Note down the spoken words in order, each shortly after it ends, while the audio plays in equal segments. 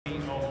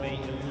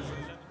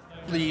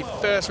the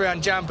first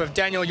round jump of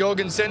Daniel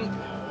Jorgensen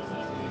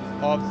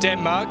of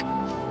Denmark.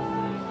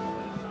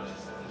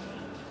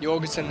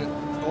 Jorgensen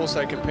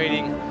also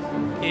competing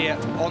here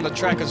on the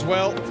track as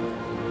well.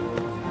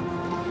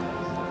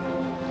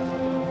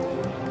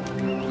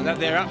 And that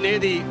they're up near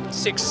the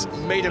 6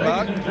 metre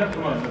mark. Ladies and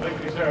gentlemen, the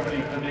victory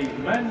ceremony for the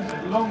men's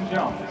long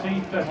jump,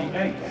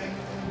 T38.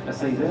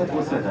 السيدات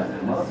والسادة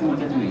مراسم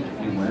التتويج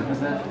في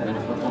المنافسة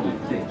المتفضلة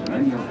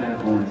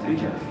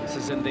This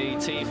is in the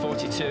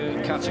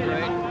T42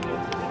 category.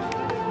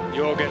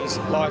 Jorgen's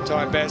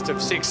lifetime best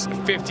of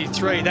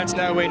 6:53. That's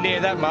nowhere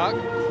near that mark.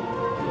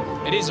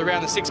 It is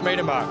around the 6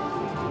 metre mark.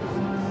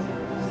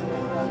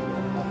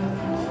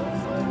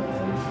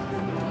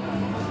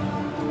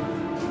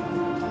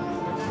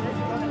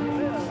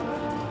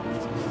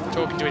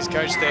 Talking to his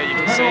coach there, you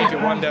can see if you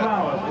wonder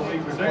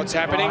what's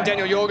happening.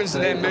 Daniel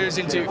Jorgensen then moves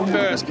into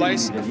first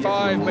place,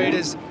 5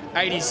 metres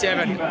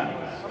 87.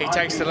 He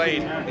takes the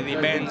lead in the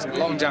men's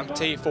long jump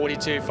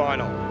T42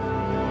 final.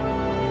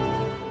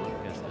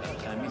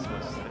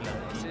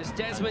 This is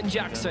Desmond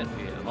Jackson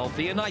of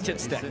the United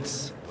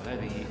States.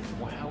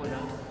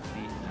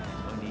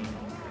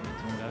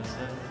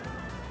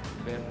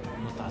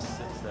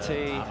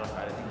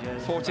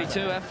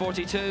 T42,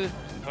 F42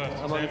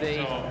 among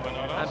the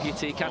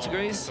amputee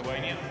categories.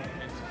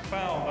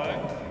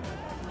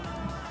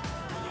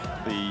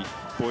 The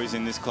boys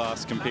in this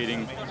class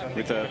competing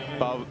with a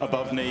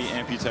above knee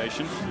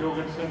amputation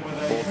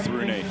or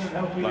through knee,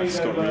 like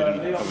Scott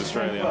Reardon of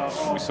Australia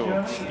we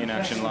saw in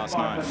action last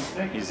night.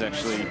 He's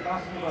actually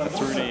a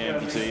through knee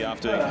amputee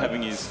after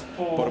having his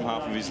bottom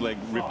half of his leg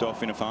ripped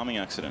off in a farming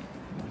accident.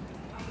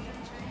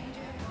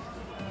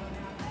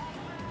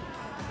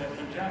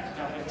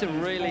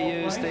 Didn't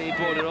really use the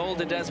board at all,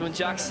 the Desmond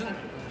Jackson.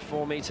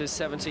 4 metres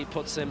 70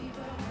 puts him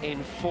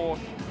in 4th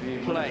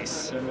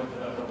place.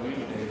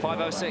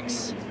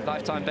 5:06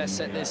 lifetime best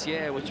set this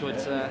year, which would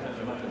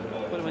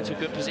put him into a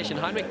good position.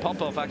 Heinrich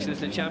Popov actually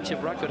is the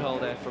championship record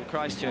holder from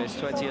Christchurch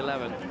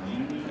 2011.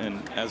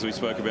 And as we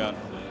spoke about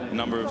a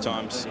number of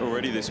times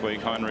already this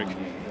week, Heinrich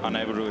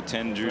unable to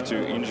attend due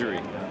to injury.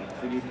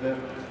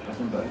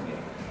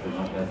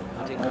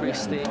 And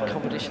increase the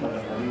competition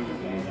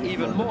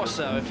even more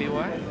so if he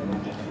were.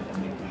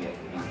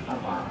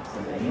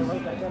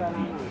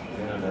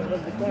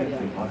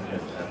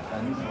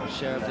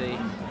 Share of the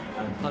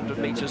 100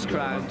 metres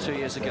crown 2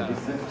 years ago.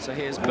 So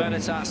here's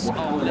Bernotas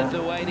of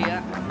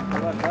Lithuania.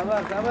 We'll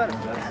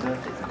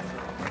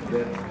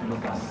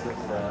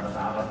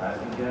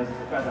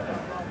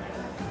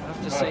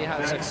have to see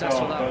how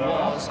successful that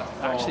was.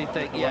 I actually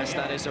think, yes,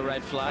 that is a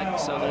red flag.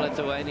 So the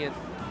Lithuanian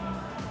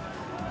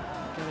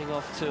getting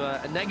off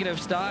to a negative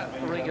start.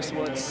 Regas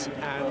WOODS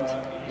and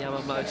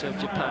Yamamoto of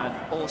Japan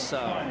also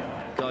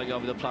going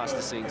over the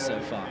plasticine so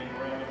far.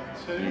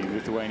 The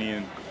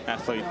Lithuanian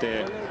athlete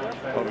there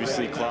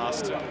obviously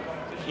classed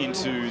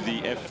into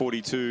the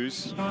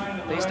F42s.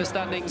 These are the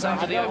standings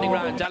after the opening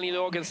round. Daniel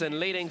Jorgensen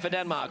leading for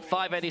Denmark,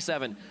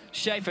 5:87.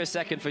 SCHAEFER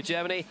second for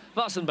Germany.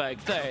 WASSENBERG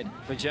third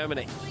for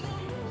Germany.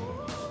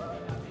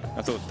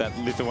 I thought that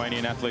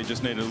Lithuanian athlete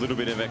just needed a little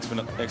bit of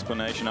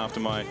explanation after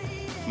my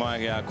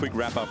quick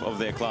wrap-up of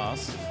their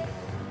class.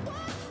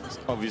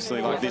 Obviously,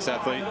 like this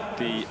athlete,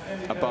 the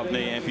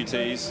above-knee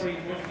amputees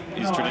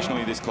is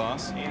traditionally this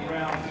class.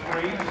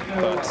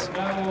 But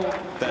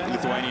that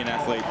Lithuanian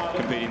athlete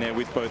competing there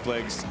with both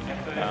legs,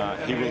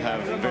 he will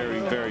have very,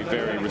 very,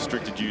 very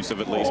restricted use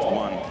of at least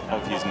one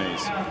of his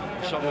knees.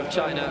 Shot of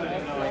China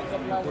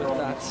with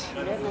that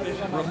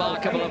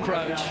remarkable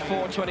approach.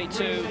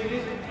 4:22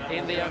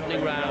 in the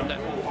opening round.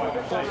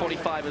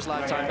 4:45 was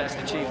lifetime best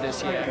achieved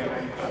this year.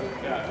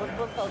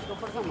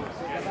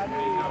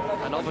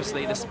 And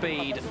obviously the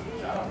speed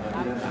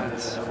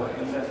that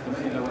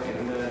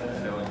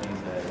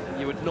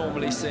you would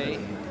normally see,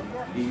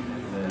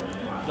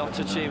 not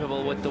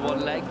achievable with the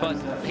one leg, but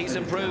he's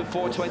improved.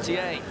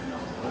 4:28.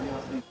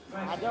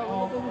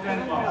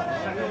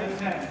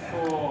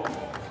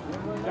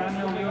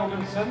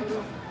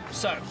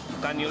 So,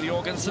 Daniel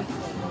Jorgensen,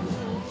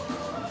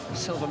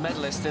 silver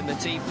medalist in the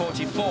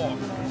T44.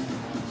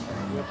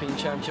 European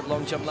Championship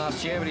long jump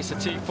last year, but he's a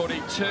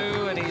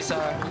T42, and he's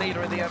a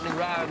leader in the opening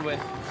round with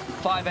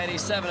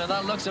 5:87, and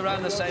that looks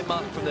around the same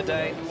mark from the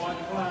day.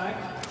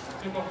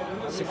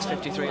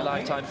 6:53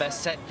 lifetime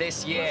best set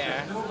this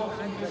year.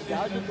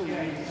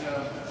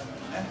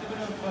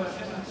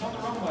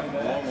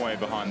 Long way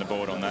behind the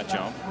board on that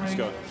jump. He's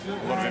got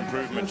a lot of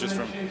improvement just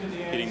from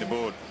hitting the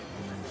board.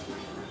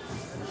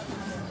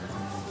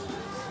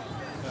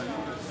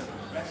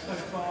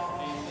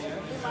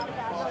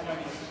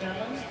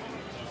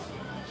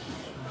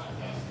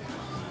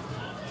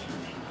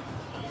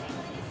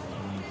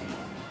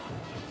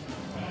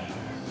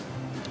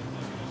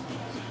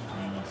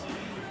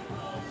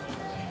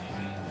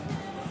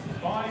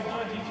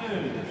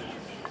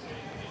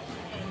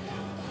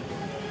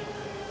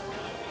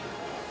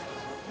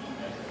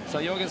 So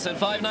Jorgensen,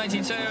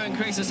 5:92,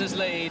 increases his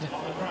lead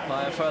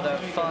by a further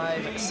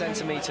 5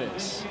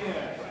 centimetres.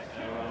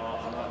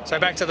 So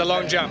back to the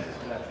long jump.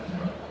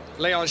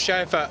 Leon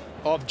SCHAEFER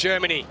of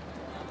Germany.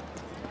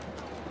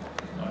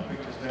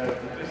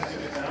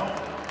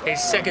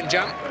 His second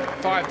jump,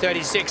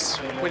 5:36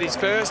 with his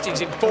first.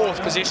 He's in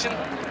 4th position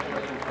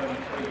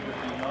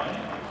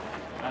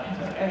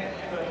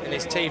in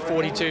his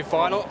T42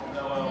 final.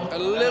 A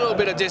little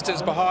bit of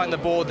distance behind the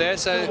board there,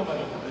 so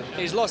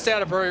he's lost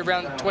out of probably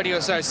around 20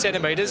 or so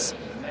centimetres.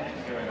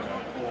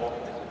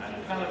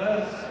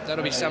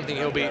 That'll be something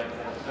he'll be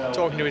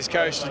talking to his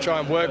coach to try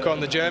and work on,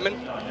 the German.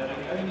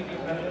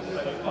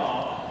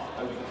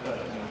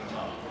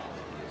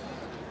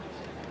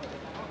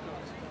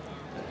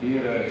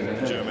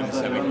 The Germans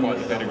having quite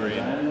the pedigree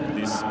in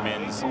this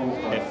men's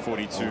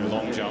F42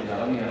 long jump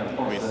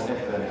with,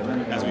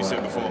 as we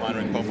said before,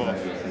 Heinrich Popov,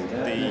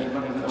 the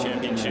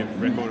championship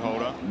record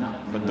holder,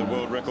 but the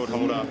world record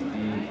holder,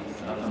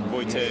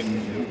 Wojtek,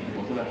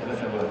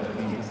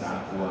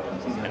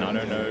 and I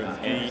don't know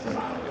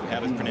how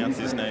to pronounce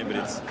this name, but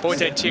it's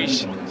Wojtek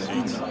Cisz.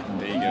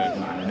 There you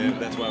go.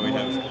 That's why we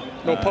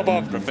have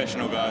Popov,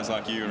 professional guys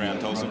like you around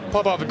Tulsa.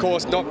 Popov, of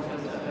course, not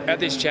at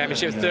this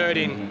championship, 3rd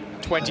in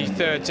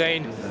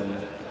 2013.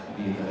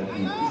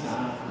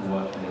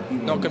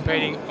 Not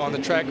competing on the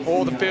track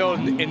or the field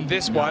in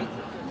this one.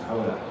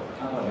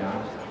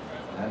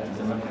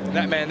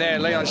 That man there,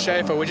 Leon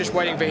Schaefer, we're just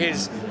waiting for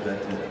his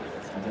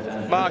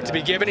mark to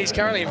be given. He's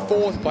currently in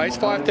 4th place,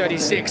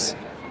 5:36.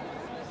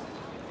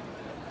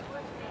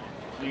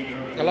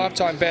 A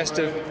lifetime best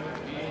of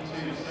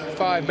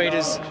 5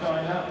 metres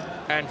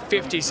and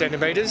 50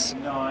 centimetres.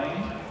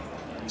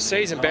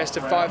 Season best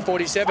of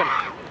 5:47.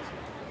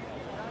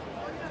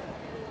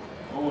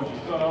 Oh,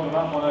 she's got hold of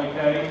that one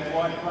okay.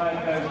 White flag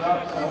goes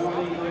up, so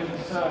all legal in the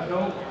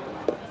circle.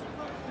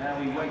 Now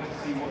we wait to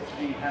see what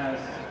she has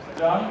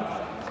done.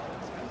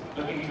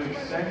 Looking to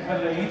extend her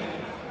lead.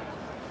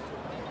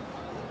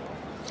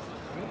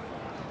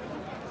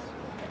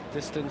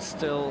 Distance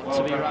still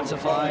to be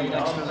ratified,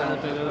 extra little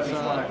bit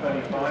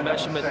of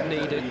measurement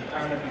needed.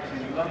 Paralympics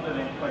in London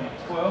in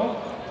 2012.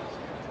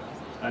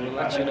 And we'll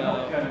let you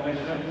know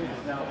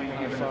how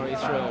far he's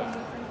through.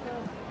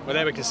 Well,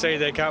 there we can see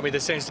there, can't we? There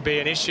seems to be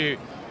an issue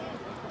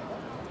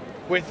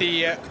with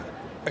the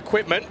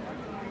equipment.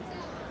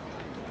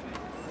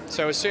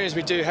 So as soon as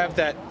we do have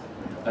that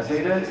for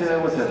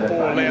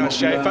Leon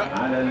Schaefer,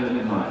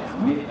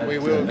 we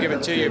will give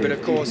it to you. But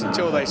of course,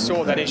 until they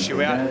sort that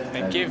issue out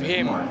and give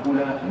him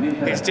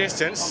his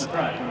distance.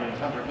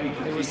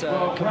 It was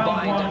a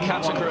combined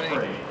category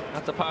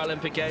at the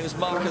Paralympic Games.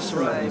 Marcus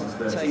Ray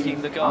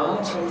taking the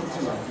gold.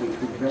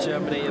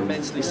 Germany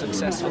immensely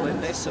successful in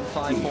this, and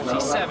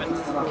 5:47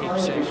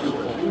 keeps Schaefer.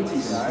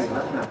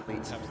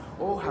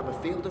 Or have a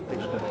field of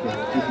vision.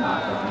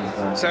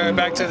 So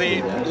back to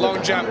the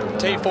long jump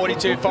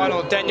T42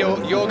 final. Daniel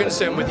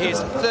Jorgensen with his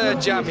 3rd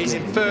jump. He's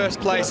in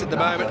 1st place at the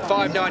moment,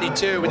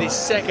 5:92 with his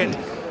second,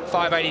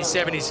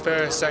 5:87 his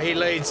first. So he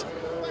leads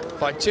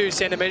by 2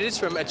 centimetres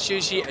from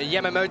Atsushi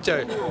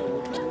Yamamoto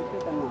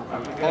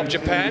of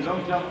Japan.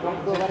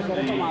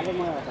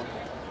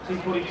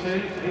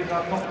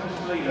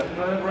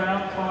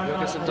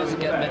 Jorgensen doesn't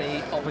get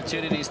many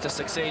opportunities to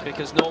succeed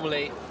because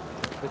normally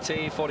the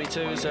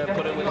T42s are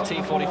put in with a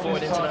T44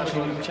 at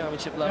international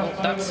championship level.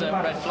 That's a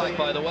red flag,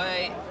 by the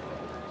way.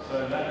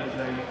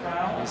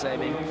 He's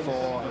aiming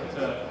for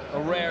a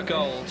rare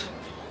gold.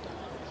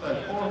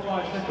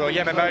 Well,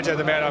 Yamamoto,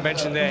 the man I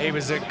mentioned there, he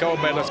was a gold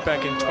medalist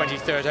back in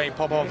 2013.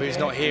 Popov, who's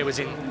not here, was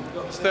in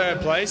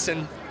 3rd place,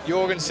 and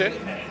Jorgensen,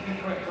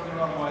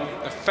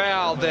 a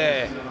foul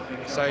there.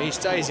 So he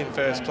stays in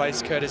 1st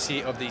place,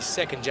 courtesy of the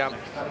second jump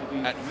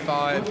at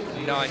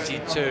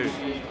 5:92.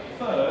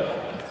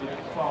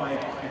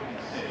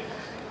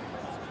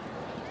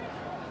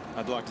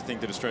 I'd like to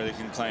think that Australia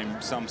can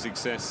claim some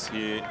success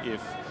here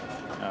if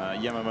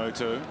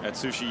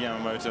Atsushi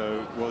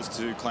Yamamoto was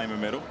to claim a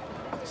medal,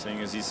 seeing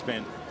as he's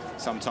spent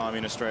some time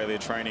in Australia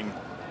training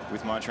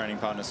with my training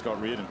partner, Scott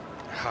Reardon.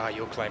 Ah,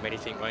 you'll claim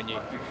anything, won't you?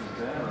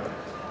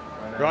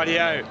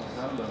 Rightio,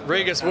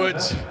 Regas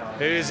Woods,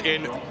 who's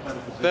in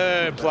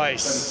 3rd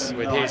place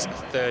with his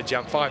 3rd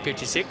jump,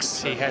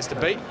 5:56. He has to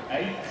beat.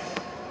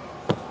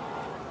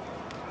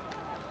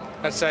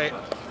 That's a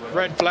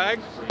red flag,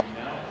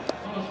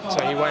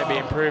 so he won't be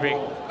improving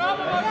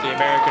the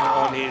American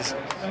on his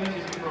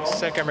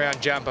 2nd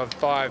round jump of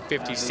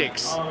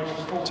 5:56.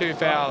 2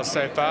 fouls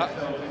so far.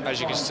 As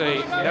you can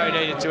see, no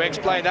need to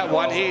explain that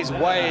one. He's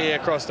way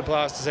across the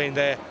plasticine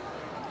there,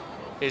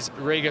 is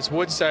Regas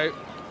Woods. So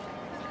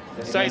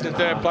stays in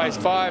 3rd place,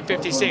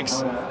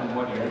 5:56.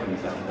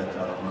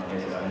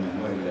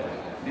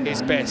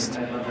 His best.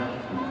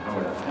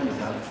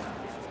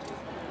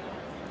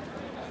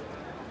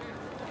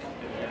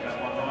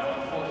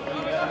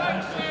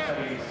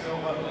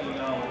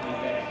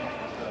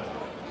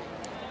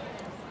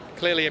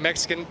 Clearly a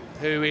Mexican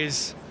who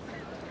is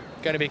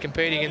going to be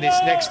competing in this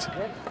next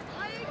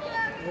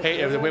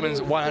heat of the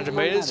women's 100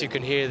 metres. You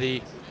can hear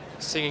the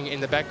singing in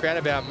the background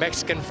of our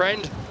Mexican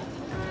friend.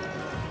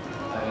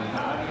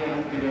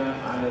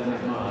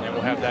 And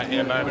we'll have that in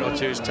a moment or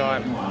two's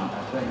time.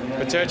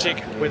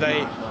 Peterchik with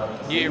a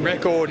new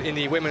record in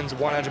the women's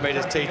 100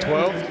 metres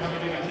T12.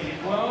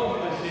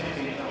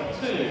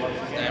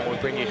 And we'll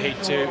bring you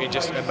heat 2 in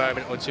just a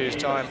moment or two's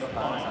time.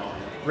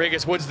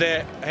 Regas WOODS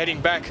there,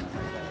 heading back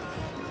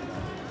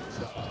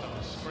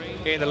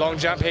in the long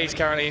jump. He's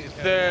currently in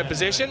 3rd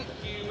position.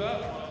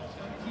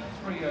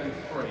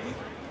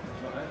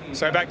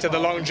 So back to the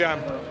long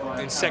jump.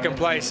 In 2nd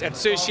place,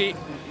 Atsushi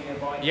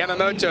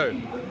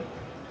YAMAMOTO.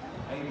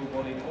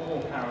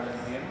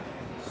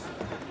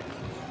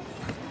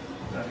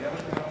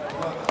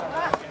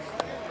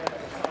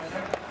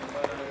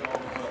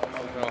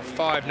 Well,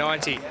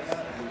 590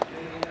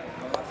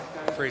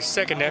 for his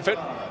 2nd effort.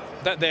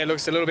 That there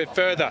looks a little bit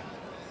further.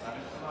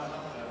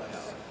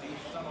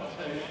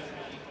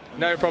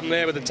 No problem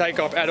there with the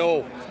takeoff at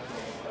all.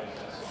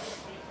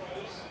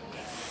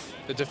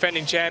 The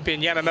defending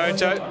champion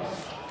Yamamoto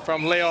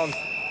from Leon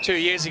 2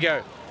 years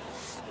ago.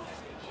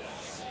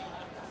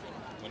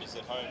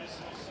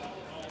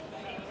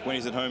 When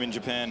he's at home in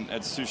Japan,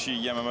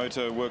 Atsushi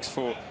Yamamoto works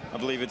for, I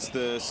believe it's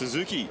the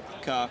Suzuki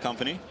car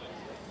company,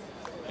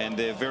 and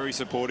they're very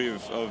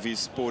supportive of his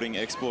sporting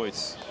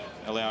exploits,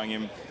 allowing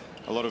him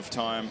a lot of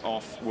time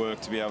off work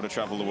to be able to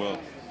travel the world.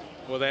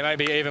 Well, they may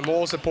be even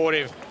more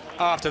supportive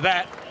after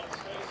that.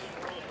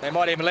 They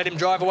might even let him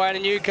drive away in a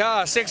new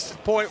car.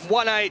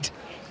 6.18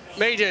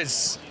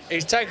 meters.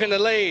 He's taken the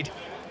lead.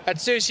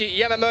 Atsushi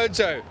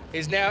Yamamoto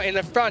is now in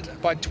the front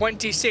by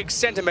 26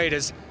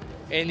 centimeters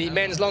in the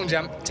men's long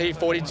jump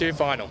T42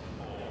 final.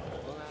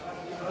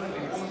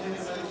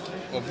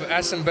 Well,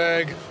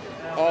 WASSENBERG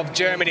of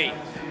Germany,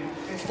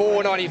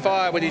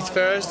 495 with his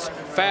first,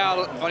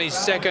 foul on his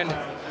 2nd.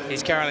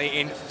 He's currently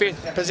in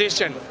 5th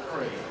position.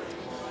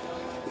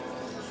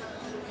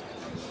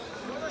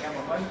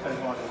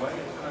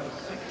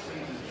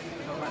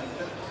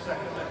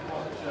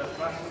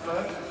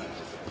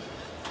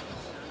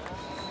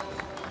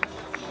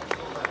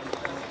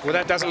 Well,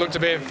 that doesn't look to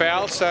be a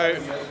foul, so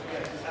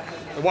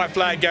the white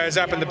flag goes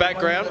up in the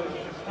background.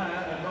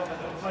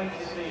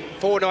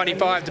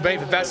 495 to beat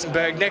for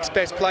WASSENBERG. Next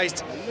best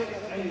placed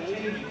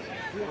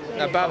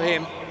above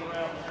him,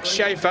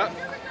 SCHAEFER.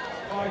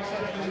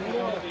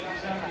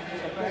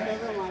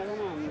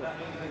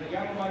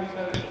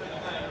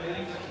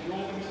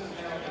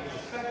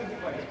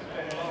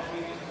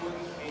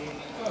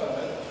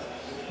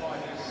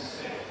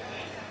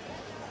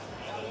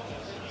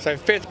 So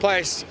 5th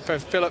place for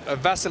Phillip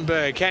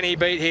WASSENBERG. Can he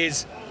beat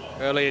his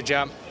earlier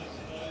jump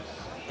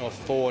of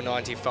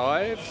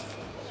 495?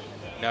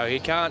 No, he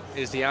can't,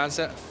 is the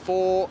answer.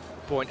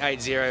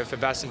 4.80 for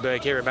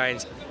WASSENBERG. He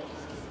remains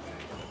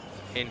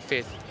in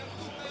 5th.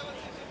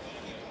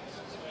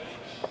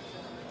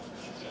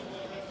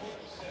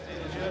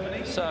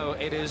 So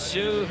it is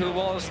Zhu who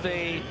was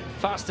the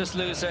fastest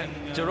loser.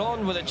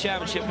 Duron with a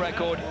championship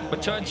record.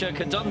 Maturchuk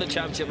had done the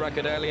championship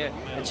record earlier,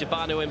 and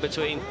Shibano in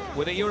between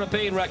with a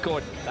European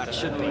record. That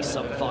should be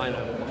some final.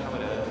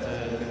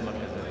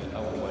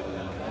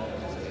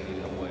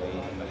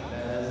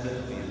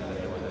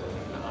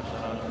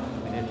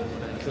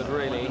 Could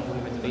really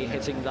be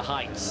hitting the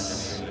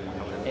heights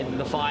in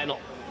the final.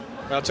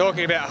 Well,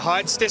 talking about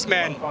heights, this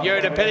man,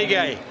 YODHA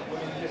PEDIGE.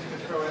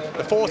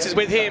 The force is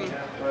with him.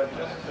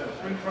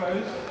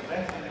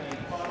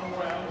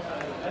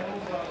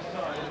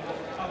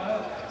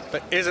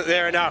 But isn't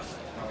there enough?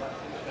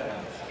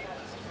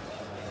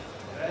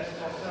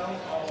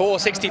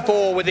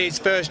 464 with his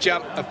first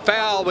jump, a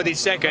foul with his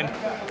 2nd.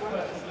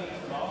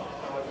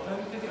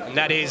 And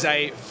that is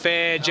a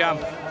fair jump.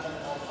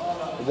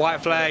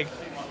 White flag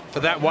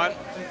for that one.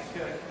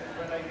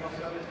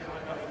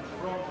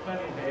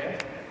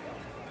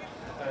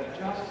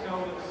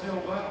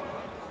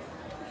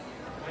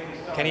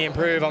 Can he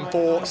improve on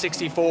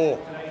 464?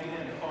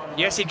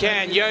 Yes, he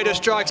can. YODHA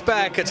strikes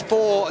back. It's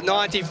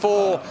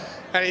 494,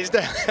 and he's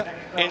down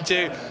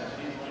into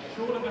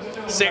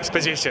 6th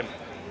position.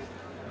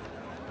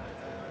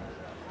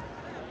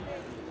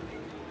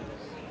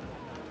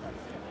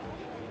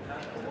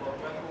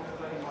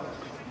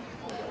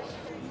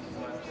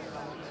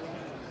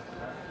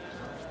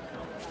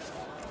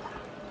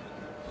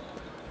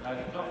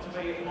 Not to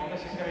be on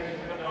this occasion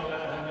for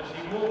Phillip,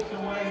 she walks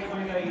away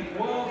with a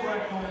world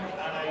record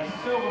and a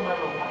silver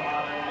medal for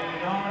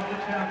Anil, the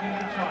champion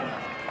of China.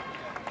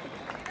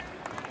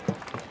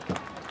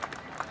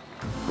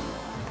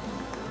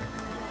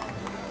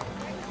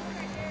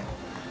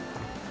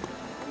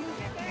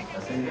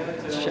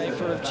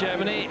 SCHAEFER of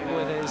Germany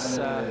with his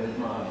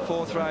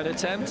 4th round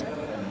attempt.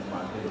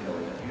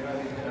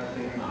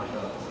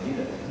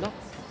 Not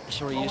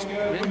sure he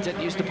really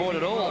didn't use the board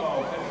at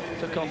all.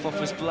 Took off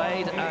his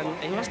blade,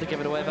 and he must have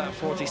given away about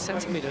 40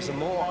 centimeters or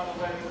more.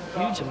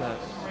 Huge amount.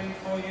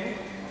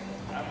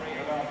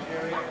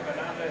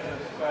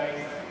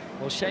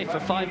 Well, SCHAEFER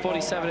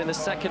 547 in the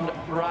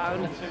 2nd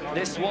round.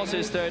 This was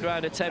his 3rd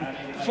round attempt.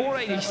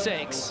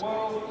 486.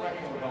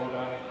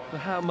 But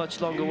how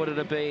much longer would it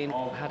have been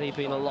had he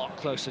been a lot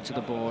closer to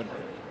the board?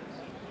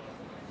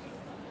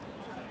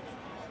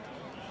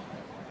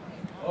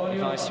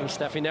 Advice from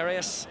Steffi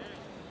Nereus.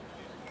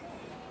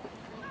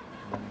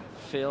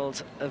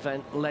 Field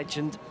event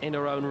legend in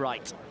her own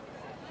right.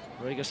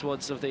 Regas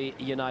WOODS of the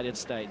United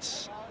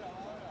States.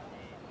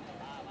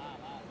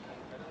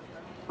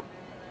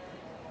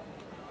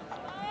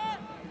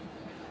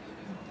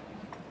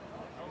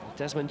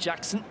 Desmond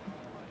JACKSON.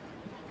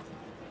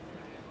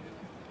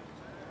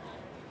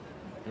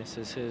 This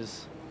is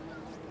his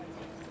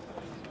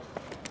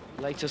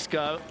latest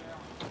go.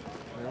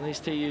 At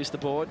least he used the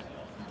board.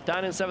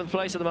 Down in 7th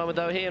place at the moment,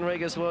 though. He and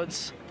Regas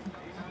WOODS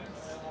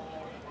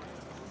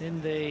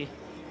in the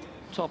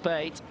top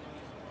 8.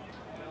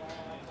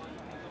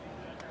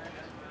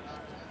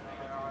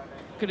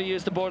 Could have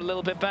used the board a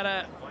little bit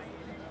better,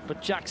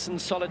 but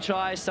Jackson's solid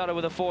try started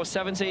with a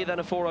 470, then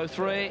a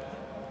 403.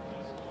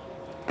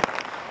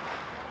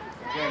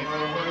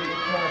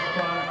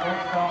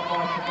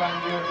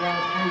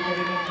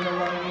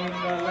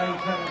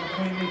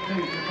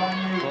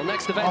 Well,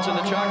 next event on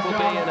the track will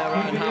be in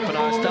around half an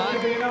hour's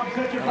time.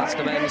 And that's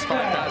the men's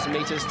 5,000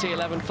 metres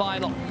T11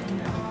 final.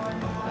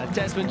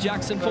 Desmond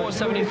JACKSON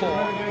 474,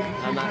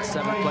 and that's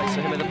 7th place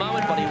for him at the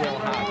moment, but he will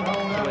have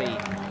 3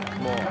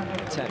 more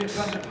attempts.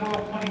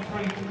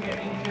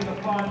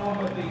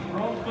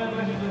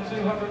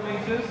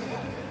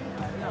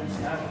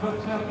 Has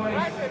booked her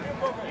place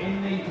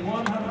in the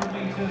 100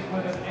 metres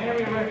with an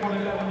area record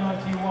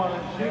 11.91,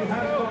 and she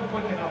has gone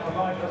quick enough,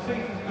 aligned the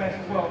season's best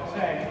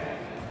 12.10.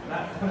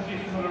 That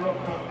pushes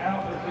Muller-Rockcroft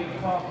out of the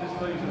fastest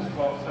loser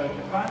spot. So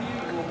Jafani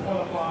will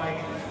qualify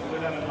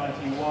with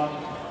 11.91.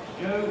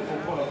 Joe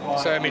will qualify.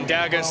 So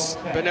Mindaugas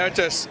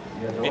BERNOTAS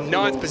in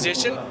 9th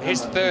position.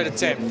 His 3rd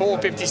attempt,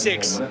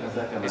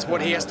 4.56, is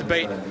what he has to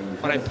beat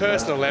on a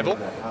personal level.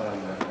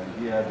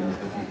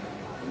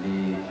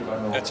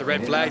 That's a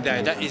red flag,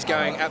 though. That is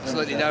going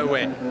absolutely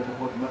nowhere.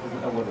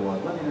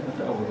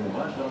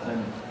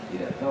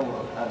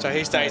 So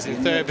he stays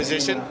in 3rd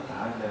position,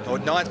 or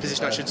 9th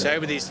position, I should say,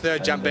 with his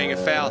 3rd jump being a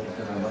foul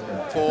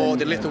for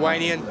the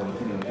Lithuanian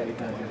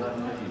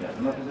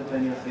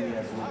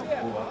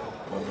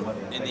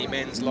in the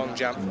men's long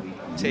jump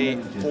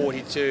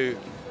T42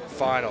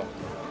 final.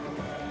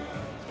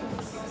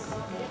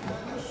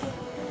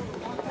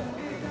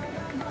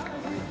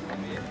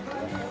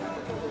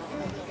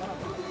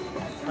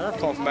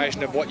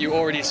 Confirmation of what you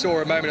already saw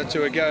a moment or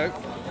two ago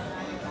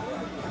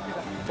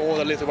for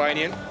the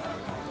Lithuanian.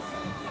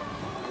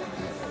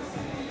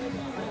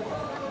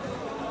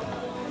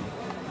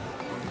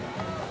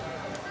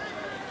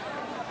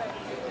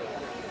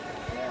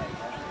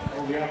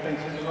 All the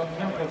athletes in the long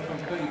jump have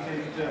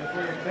completed 3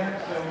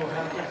 attempts, so we'll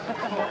have the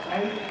top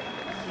 8.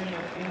 Singh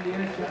of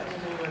India,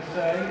 Jackson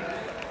USA.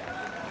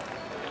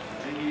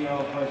 Zhiqiang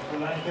of Sri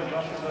Lanka,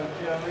 WASSENBERG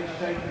Germany,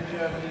 SCHAEFER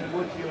Germany,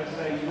 WOODS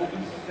USA,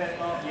 Jorgensen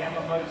Denmark,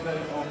 YAMAMOTO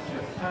of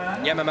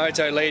Japan.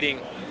 YAMAMOTO leading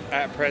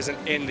at present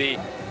in the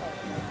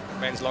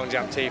men's long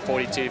jump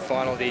T42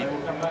 final. The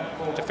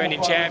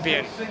defending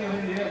champion,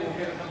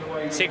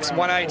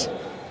 6.18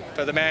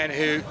 for the man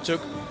who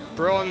took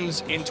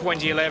bronze in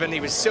 2011. He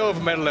was silver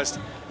medalist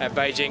at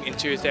Beijing in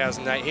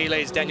 2008. He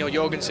leads Daniel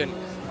Jorgensen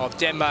of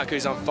Denmark,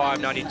 who's on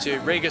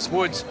 5.92. Regas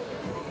WOODS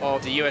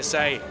of the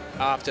USA,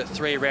 after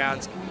 3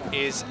 rounds,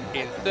 is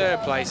in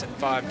 3rd place at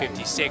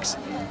 5.56.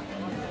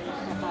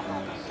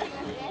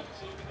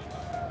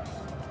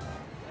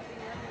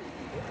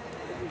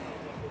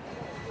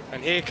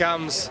 And here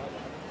comes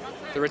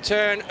the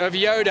return of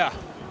YODHA.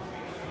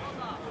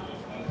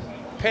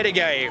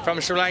 PEDIGE from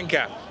Sri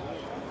Lanka.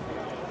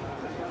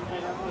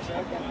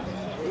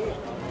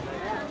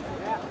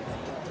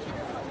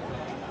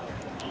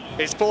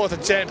 His 4th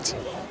attempt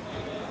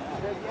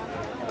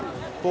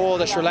for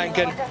the Sri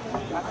Lankan.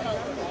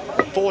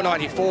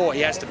 4.94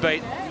 he has to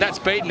beat. That's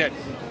beaten it.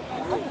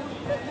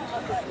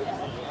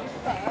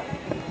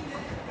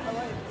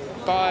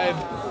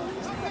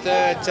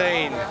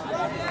 5.13.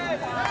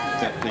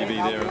 That PB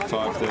there at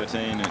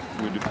 5.13, it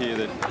would appear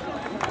that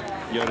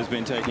YODHA's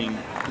been taking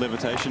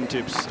levitation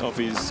tips off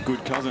his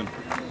good cousin.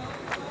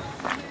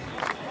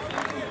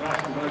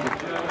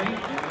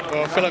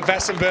 Well, Phillip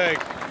WASSENBERG,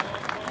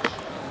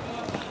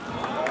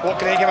 what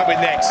can he come up with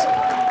next?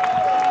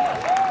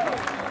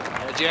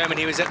 The German,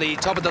 he was at the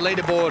top of the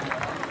leaderboard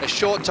a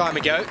short time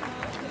ago.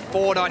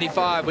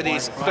 4.95 with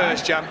his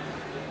 1st jump.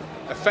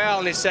 A foul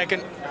in his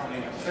 2nd.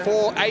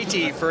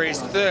 4.80 for his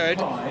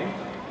 3rd.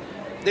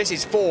 This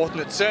is 4th,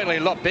 and it's certainly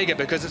a lot bigger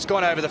because it's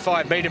gone over the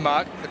 5-metre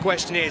mark. The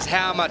question is,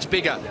 how much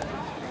bigger?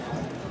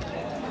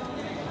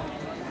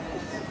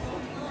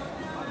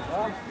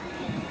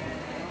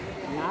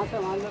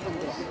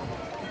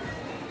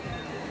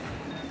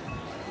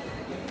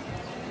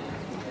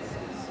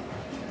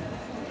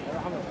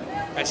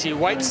 As he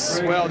waits,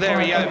 well, there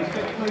we go.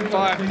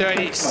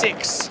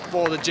 5.36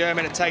 for the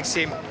German. It takes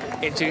him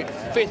into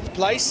 5th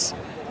place.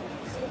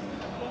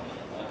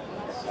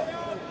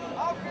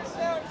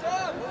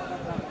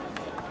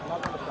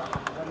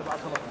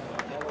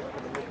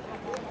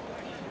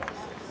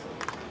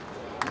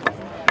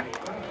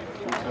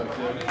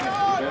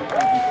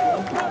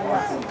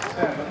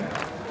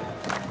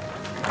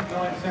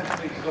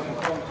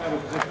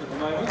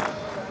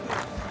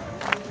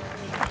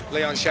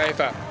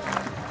 SCHAEFER,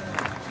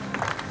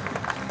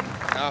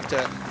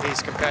 after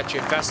his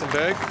compatriot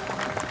WASSENBERG.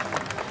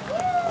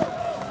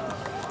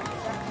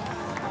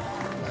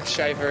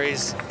 SCHAEFER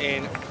is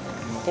in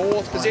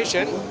 4th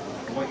position.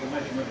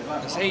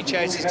 As he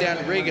chases down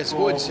Regas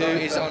WOODS, who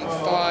is on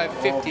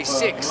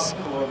 5.56.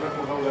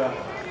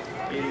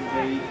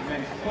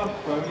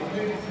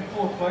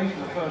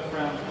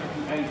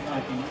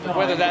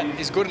 Whether that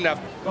is good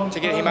enough to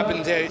get him up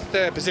into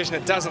third position,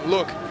 it doesn't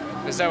look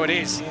as though it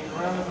is.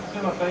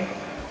 Measuring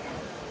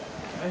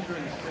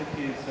stick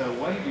is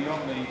way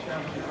beyond the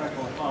championship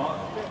record mark.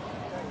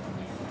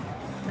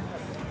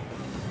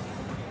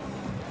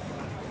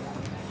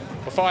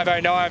 For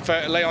 5.09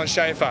 for Leon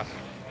SCHAEFER.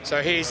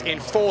 So he's in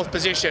fourth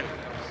position.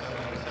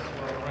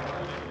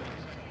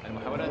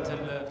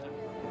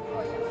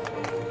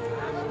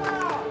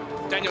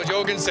 Daniel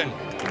Jorgensen,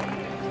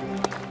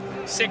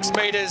 6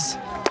 meters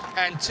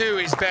and 2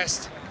 is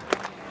best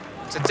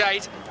to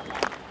date.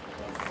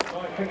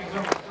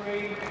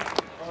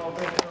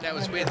 That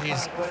was with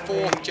his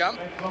fourth jump.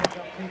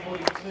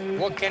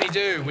 What can he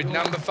do with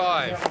number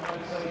 5?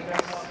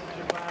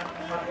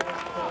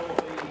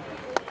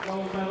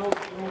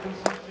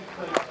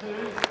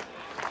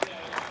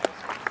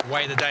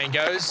 Away the Dane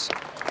goes.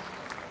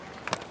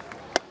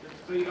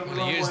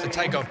 Will he use the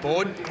takeoff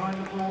board?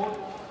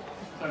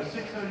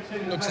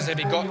 Looks as if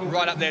he got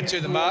right up there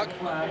to the mark.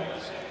 But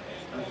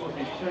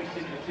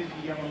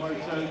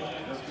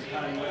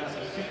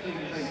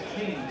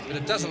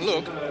it doesn't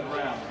look.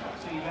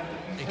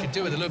 He could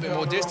do with a little bit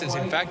more distance,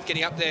 in fact,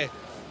 getting up there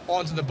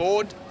onto the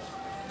board.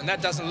 And that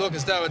doesn't look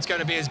as though it's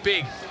going to be as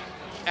big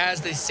as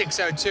the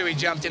 6.02 he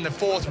jumped in the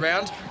fourth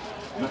round.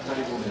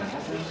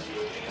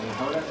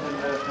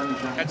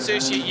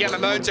 Atsushi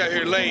YAMAMOTO,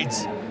 who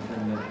leads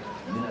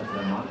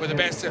with a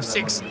best of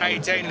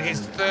 6.18 in his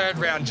third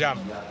round jump.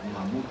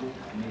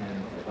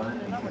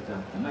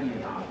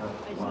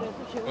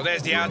 Well,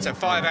 there's the answer,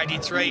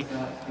 5.83.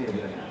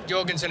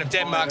 Jorgensen of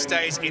Denmark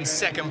stays in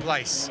second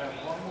place.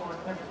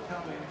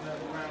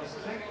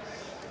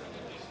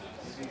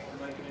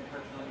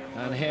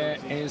 And here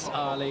is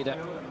our leader,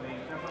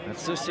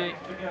 Atsushi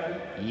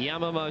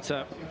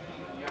YAMAMOTO,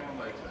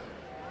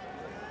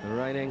 the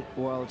reigning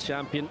world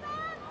champion.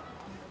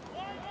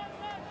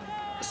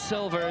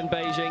 Silver in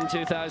Beijing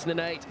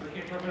 2008.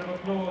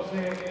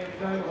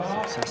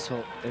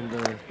 Successful in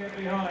the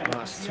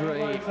last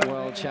 3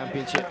 world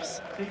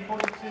championships.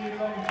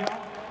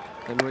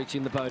 And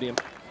reaching the podium.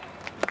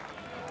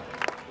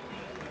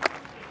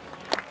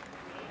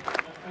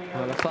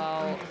 Well, a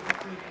foul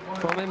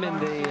from him in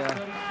the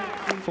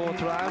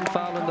fourth round.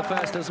 Foul in the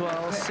first as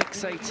well.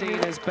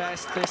 6.18 is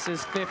best. This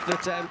is 5th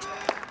attempt.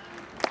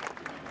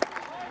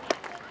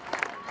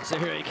 So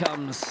here he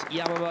comes,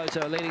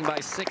 YAMAMOTO leading by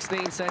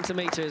 16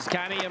 centimeters.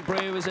 Can he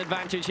improve his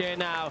advantage here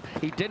now?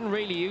 He didn't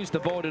really use the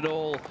board at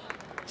all.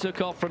 Took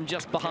off from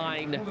just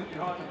behind,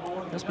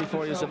 just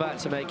before he was about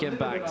to make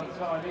impact.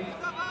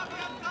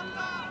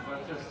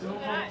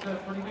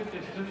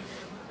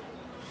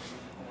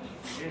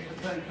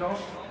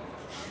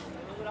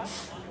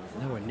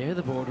 Nowhere near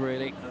the board,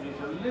 really.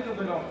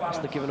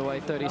 Must have given away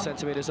 30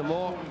 centimeters or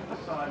more.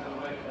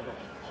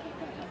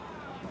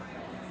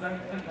 Don't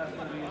think that's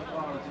going to be as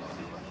far as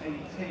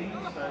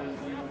 6.18, so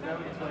we will go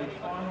into a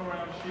final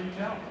round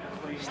shootout.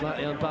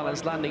 Slightly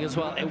unbalanced landing as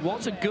well. It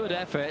was a good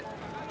effort.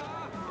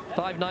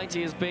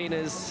 5.90 has been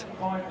his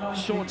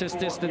shortest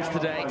distance to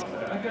date.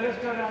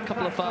 A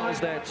couple of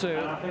fouls there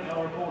too.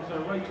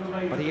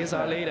 But he is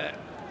our leader.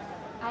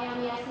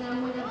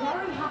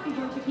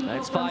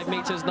 It's 5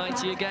 meters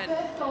 90 again.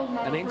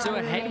 And into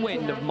a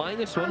headwind of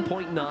minus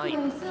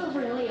 1.9.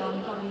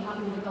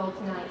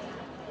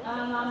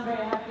 I'm very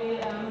happy.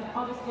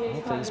 Obviously,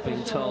 all things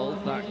being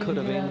told, that could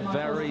have been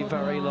very,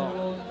 very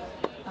long.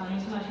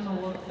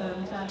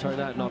 Turned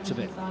out not to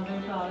be.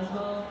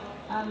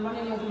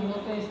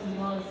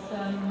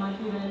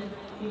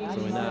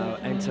 So we now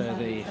enter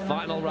the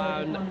final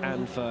round,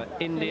 and for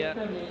India,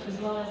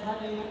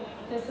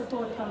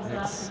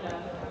 it's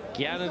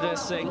Gyanender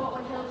Singh.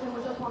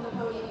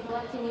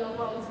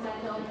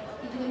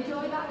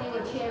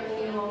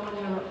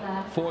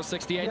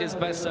 4.68 is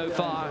best so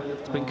far.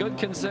 It's been good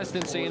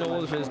consistency in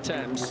all of his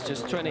attempts.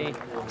 Just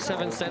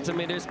 27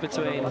 centimeters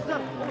between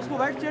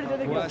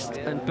worst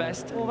and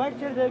best.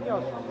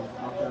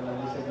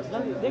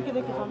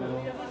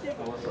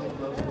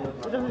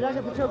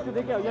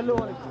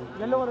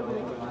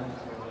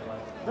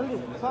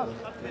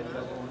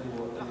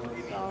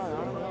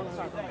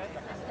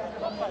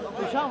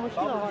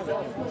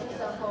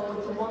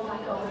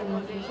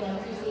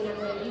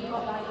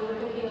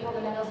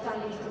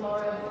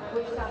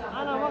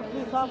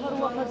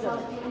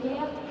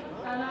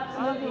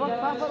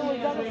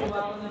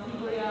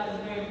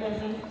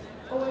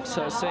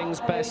 So Singh's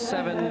best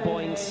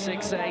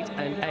 7.68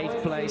 and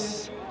 8th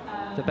place,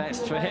 the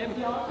best for him.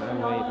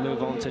 And we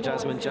move on to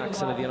Desmond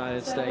JACKSON of the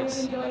United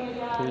States,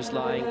 who's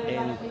lying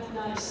in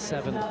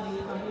 7th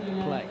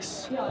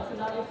place. Thank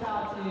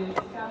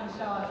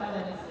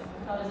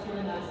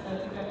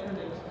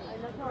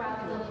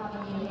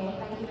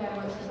you very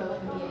much to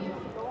both of you.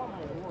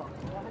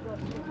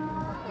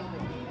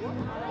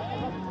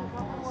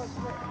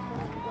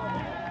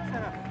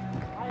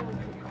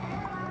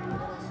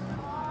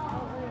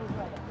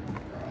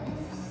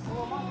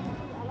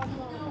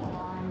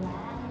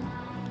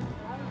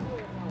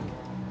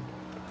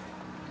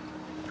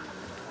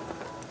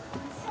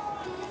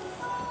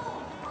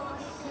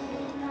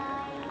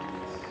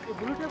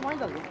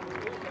 So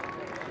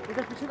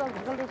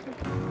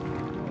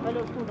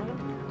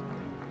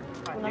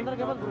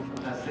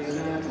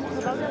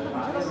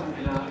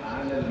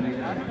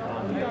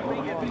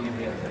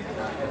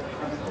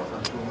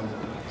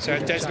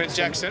Desmond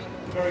Jackson.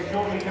 Very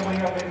shortly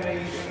coming up in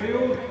the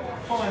field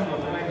final,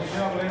 the men's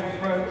javelin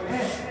throw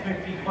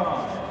S55.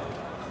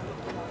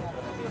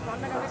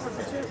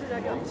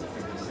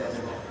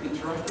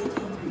 Each rifle is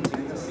competing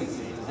in the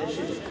seated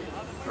position.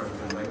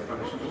 Throwing weight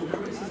function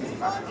increases in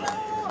capacity to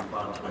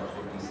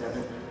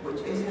 55/57,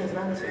 which is an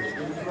advantage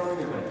in throwing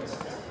events.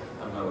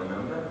 A lower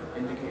number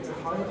indicates a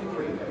higher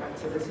degree of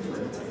activity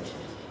limitation.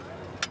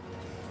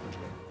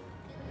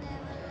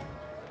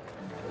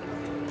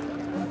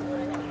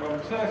 From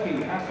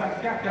Turkey, Hasan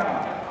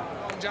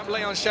Jump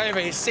Leon SCHAEFER,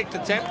 his 6th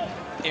attempt,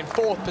 in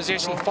 4th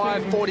position,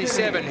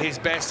 5:47, his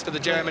best for the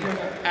German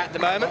at the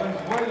moment.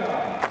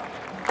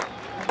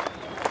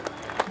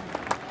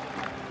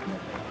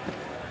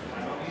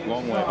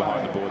 Long way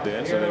behind the board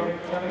there, so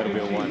that'll be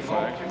a white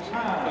flag.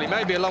 Well, he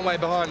may be a long way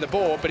behind the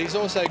board, but he's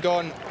also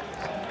gone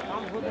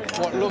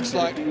what looks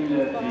like a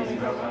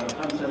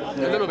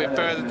little bit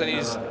further than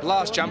his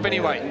last jump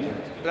anyway.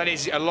 That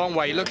is a long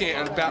way. You're looking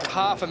at about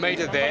half a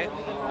metre there,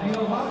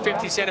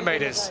 50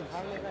 centimetres.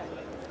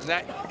 And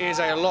that is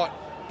a lot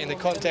in the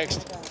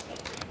context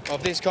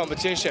of this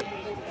competition.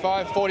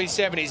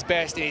 5:47 his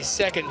best in his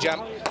 2nd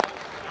jump.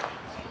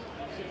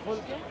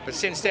 But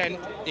since then,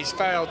 he's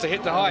failed to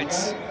hit the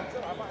heights.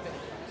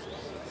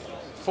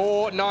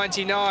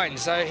 4:99,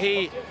 so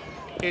he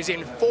is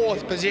in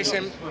 4th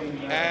position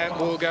and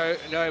will go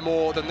no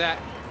more than that.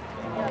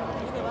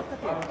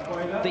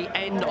 The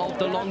end of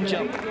the long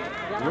jump.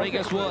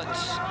 Regas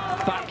WOODS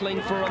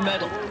battling for a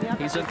medal.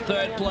 He's in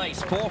 3rd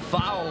place, 4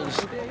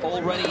 fouls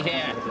already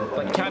here.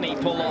 But can he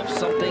pull off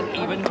something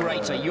even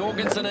greater?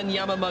 JORGENSEN and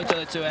YAMAMOTO,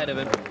 the 2 ahead of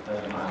him.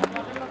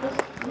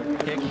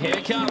 Here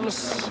it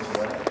comes.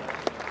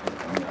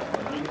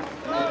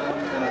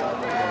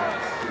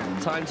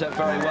 Timed it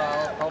very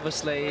well.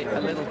 Obviously, a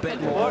little bit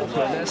more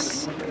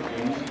awkwardness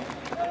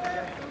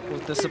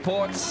with the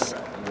supports.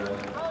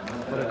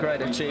 What a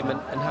great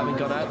achievement, and having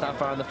gone out that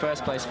far in the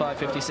first place,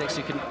 5:56,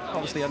 you can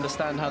obviously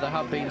understand how there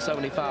have been so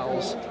many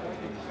fouls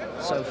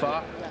so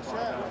far.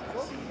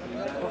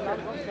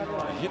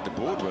 He hit the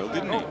board well,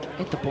 didn't he?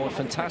 Hit the board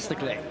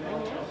fantastically.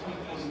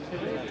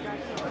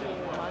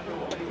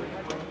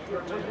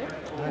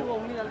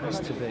 That has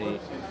to be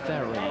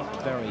very,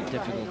 very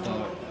difficult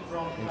though,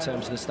 in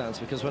terms of the stance,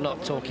 because we're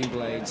not talking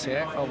blades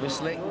here,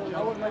 obviously.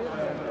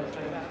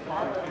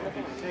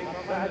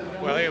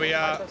 Well, here we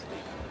are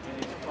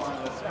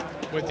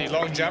with the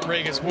long jump,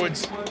 Regas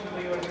WOODS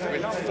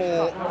with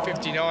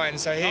 4:59.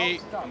 So he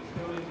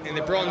in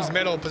the bronze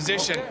medal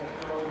position.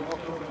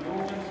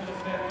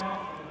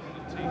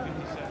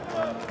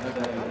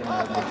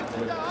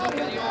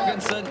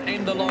 JORGENSEN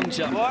in the long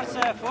jump.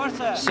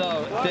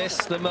 So this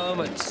the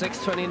moment,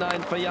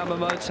 6:29 for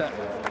YAMAMOTO.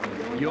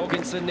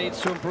 JORGENSEN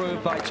needs to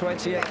improve by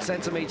 28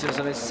 centimeters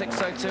and is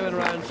 6:02 in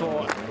round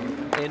 4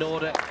 in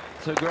order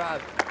to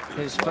grab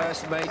his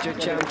first major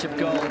championship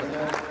gold.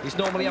 He's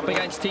normally up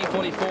against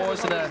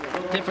T44s in a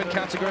different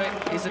category.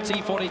 He's a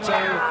T42.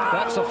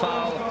 That's a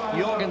foul.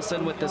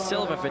 JORGENSEN with the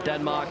silver for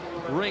Denmark.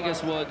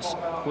 Regas WOODS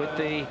with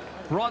the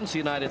bronze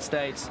United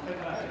States.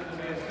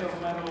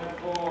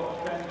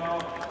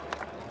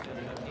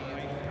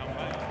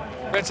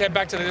 Let's head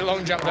back to the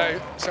long jump though,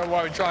 so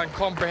while we try and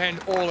comprehend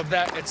all of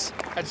that, it's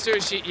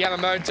Atsushi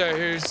YAMAMOTO,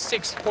 who's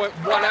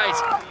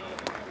 6.18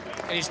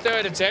 in his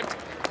 3rd attempt,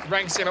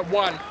 ranks him at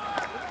 1.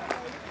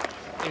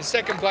 In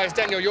 2nd place,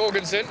 Daniel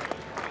JORGENSEN,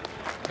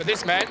 but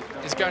this man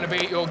is going to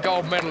be your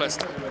gold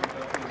medalist.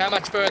 How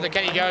much further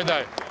can he go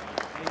though?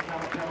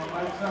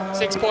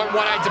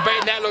 6.18 to beat,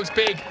 and that looks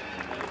big.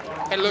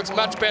 It looks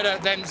much better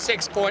than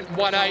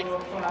 6.18.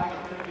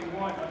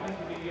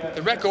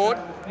 The record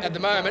at the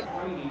moment,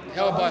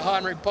 held by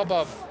Heinrich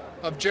Popov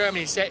of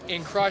Germany, set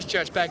in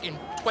Christchurch back in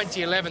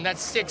 2011.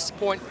 That's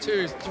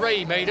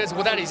 6.23 metres.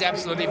 Well, that is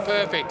absolutely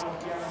perfect.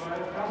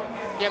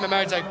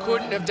 YAMAMOTO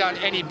couldn't have done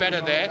any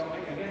better there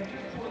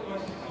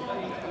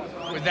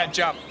with that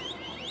jump.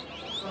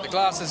 The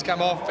glasses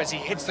come off as he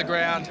hits the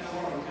ground.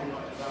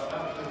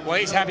 Well,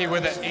 he's happy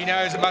with it. He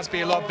knows it must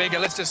be a lot bigger.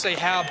 Let's just see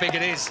how big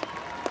it is.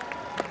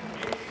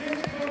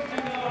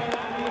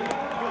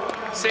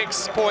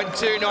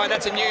 6.29,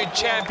 that's a new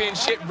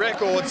championship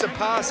record,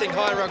 surpassing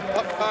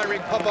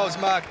Heinrich Popov's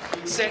mark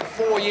set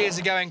 4 years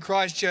ago in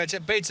Christchurch.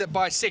 It beats it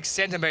by 6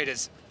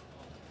 centimetres.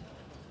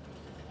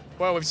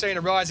 Well, we've seen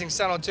a rising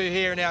sun or two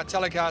here in our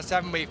telecast,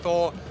 haven't we,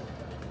 for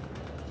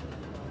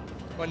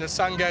when the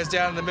sun goes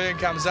down and the moon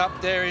comes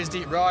up. There is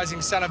the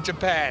rising sun of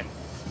Japan.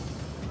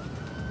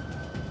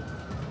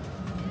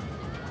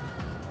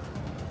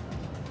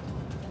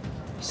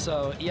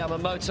 So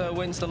YAMAMOTO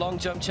wins the long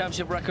jump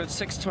championship record,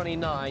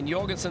 6:29.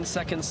 JORGENSEN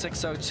 2nd,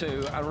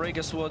 6:02. And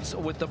Regas WOODS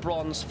with the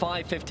bronze,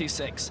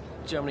 5:56.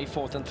 Germany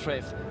 4th and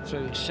 5th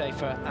through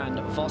SCHAEFER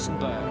and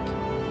WASSENBERG.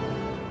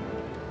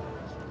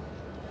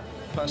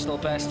 Personal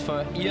best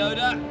for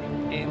YODHA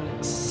in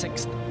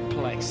 6th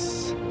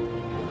place.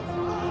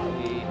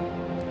 The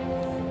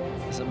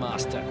a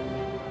master.